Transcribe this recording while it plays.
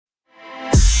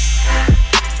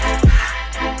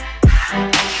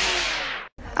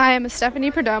I am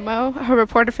Stephanie Perdomo, a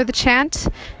reporter for The Chant,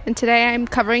 and today I am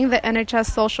covering the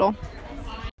NHS Social.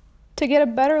 To get a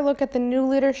better look at the new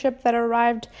leadership that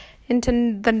arrived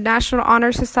into the National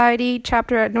Honor Society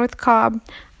chapter at North Cobb,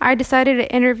 I decided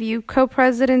to interview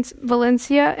co-presidents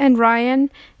Valencia and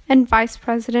Ryan and Vice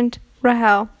President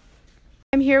Rahel.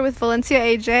 I'm here with Valencia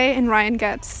AJ and Ryan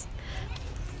Getz.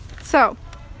 So,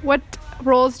 what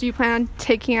roles do you plan on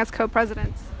taking as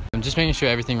co-presidents? I'm just making sure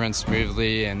everything runs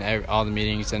smoothly and all the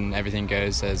meetings and everything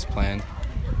goes as planned.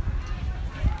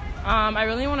 I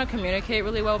really want to communicate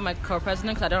really well with my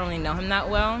co-president because I don't really know him that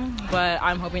well, but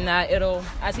I'm hoping that it'll,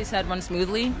 as he said, run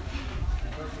smoothly.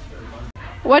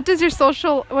 What does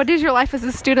your life as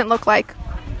a student look like?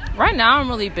 Right now I'm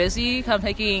really busy because I'm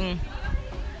taking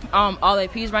all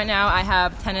APs right now. I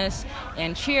have tennis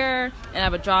and cheer, and I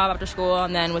have a job after school,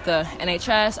 and then with the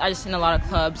NHS, I just in a lot of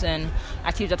clubs and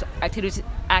activities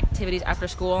after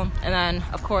school, and then,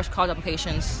 of course, college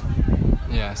applications.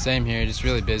 Yeah, same here. Just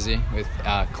really busy with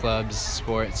clubs,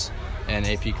 sports, and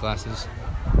AP classes.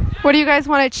 What do you guys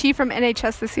want to achieve from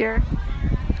NHS this year?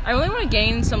 I really want to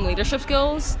gain some leadership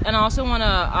skills, and I also want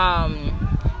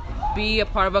to be a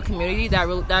part of a community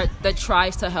that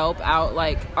tries to help out,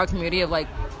 like, our community of, like,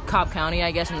 Cobb County,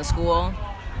 I guess, in the school.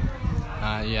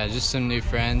 Just some new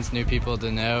friends, new people to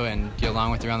know and get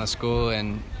along with around the school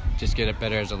and just get it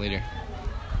better as a leader.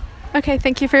 Okay,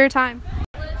 thank you for your time.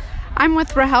 I'm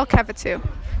with Rahel Kevitu.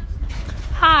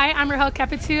 Hi, I'm Rahel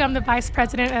Kevitu. I'm the Vice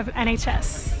President of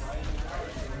NHS.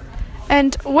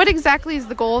 And what exactly is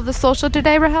the goal of the social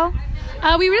today, Rahel?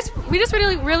 We just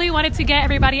really wanted to get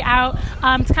everybody out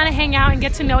to kind of hang out and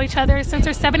get to know each other. Since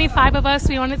there's 75 of us,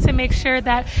 we wanted to make sure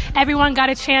that everyone got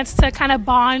a chance to kind of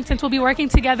bond, since we'll be working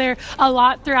together a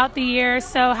lot throughout the year.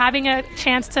 So having a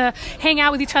chance to hang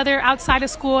out with each other outside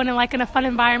of school and in a fun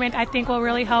environment, I think will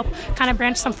really help kind of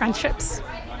branch some friendships.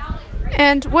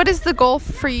 And what is the goal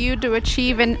for you to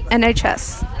achieve in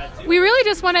NHS? We really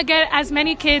just want to get as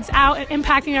many kids out and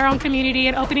impacting their own community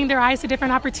and opening their eyes to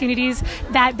different opportunities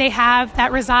that they have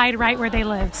that reside right where they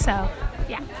live. So,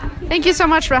 yeah. Thank you so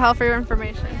much, Rahel, for your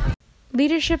information.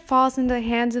 Leadership falls into the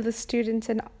hands of the students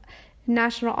and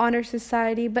National Honor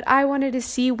Society, but I wanted to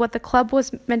see what the club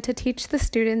was meant to teach the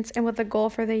students and what the goal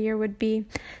for the year would be.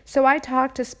 So I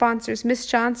talked to sponsors Miss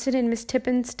Johnson and Miss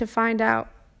Tippins to find out.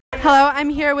 Hello, I'm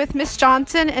here with Miss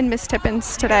Johnson and Miss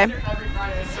Tippins today.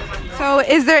 So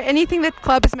is there anything that the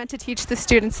club is meant to teach the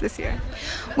students this year?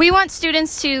 We want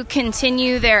students to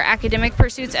continue their academic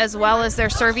pursuits as well as their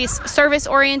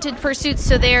service-oriented pursuits,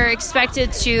 so they are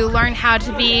expected to learn how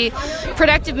to be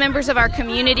productive members of our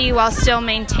community while still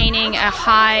maintaining a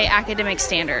high academic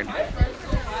standard.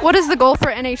 What is the goal for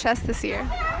NHS this year?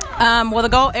 The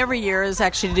goal every year is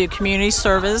actually to do community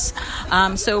service.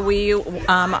 So we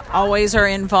always are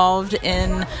involved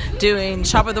in doing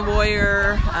Shop of the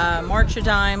Warrior, March of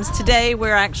Dimes. Today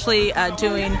we're actually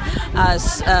doing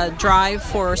a drive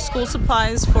for school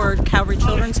supplies for Calvary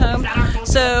Children's Home.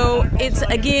 So it's,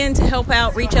 again, to help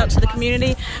out, reach out to the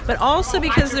community, but also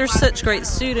because they're such great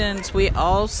students, we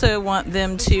also want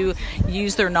them to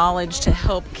use their knowledge to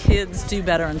help kids do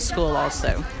better in school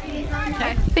also.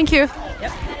 Okay, thank you.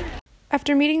 Yep.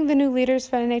 After meeting the new leaders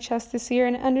for NHS this year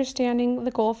and understanding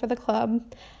the goal for the club,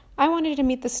 I wanted to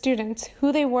meet the students,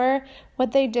 who they were,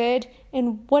 what they did,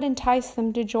 and what enticed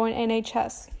them to join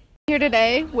NHS. I'm here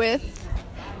today with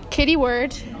Katie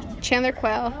Word, Chandler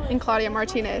Quayle, and Claudia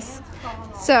Martinez.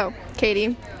 So,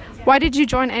 Katie, why did you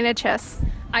join NHS?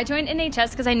 I joined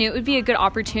NHS because I knew it would be a good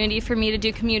opportunity for me to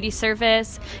do community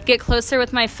service, get closer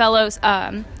with my fellow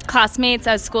classmates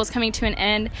as school's coming to an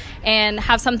end, and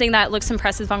have something that looks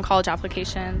impressive on college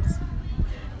applications.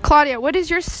 Claudia, what does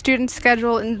your student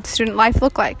schedule and student life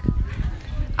look like?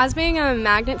 As being a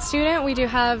magnet student, we do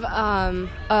have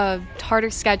a harder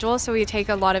schedule, so we take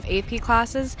a lot of AP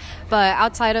classes. But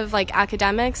outside of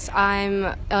academics, I'm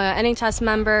an NHS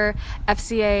member,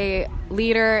 FCA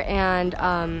leader, and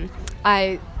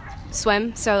I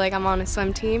swim, so I'm on a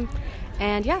swim team,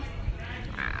 and yeah.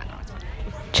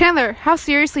 Chandler, how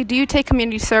seriously do you take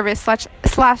community service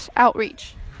slash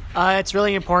outreach? It's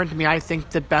really important to me. I think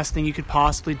the best thing you could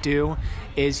possibly do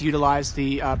is utilize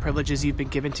the privileges you've been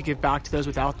given to give back to those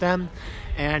without them,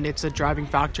 and it's a driving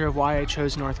factor of why I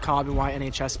chose North Cobb and why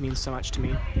NHS means so much to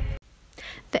me.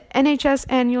 The NHS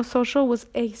Annual Social was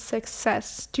a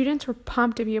success. Students were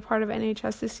pumped to be a part of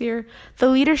NHS this year. The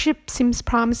leadership seems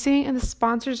promising, and the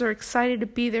sponsors are excited to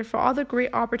be there for all the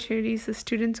great opportunities the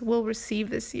students will receive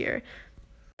this year.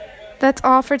 That's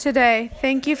all for today.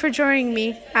 Thank you for joining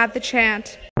me at The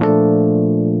Chant.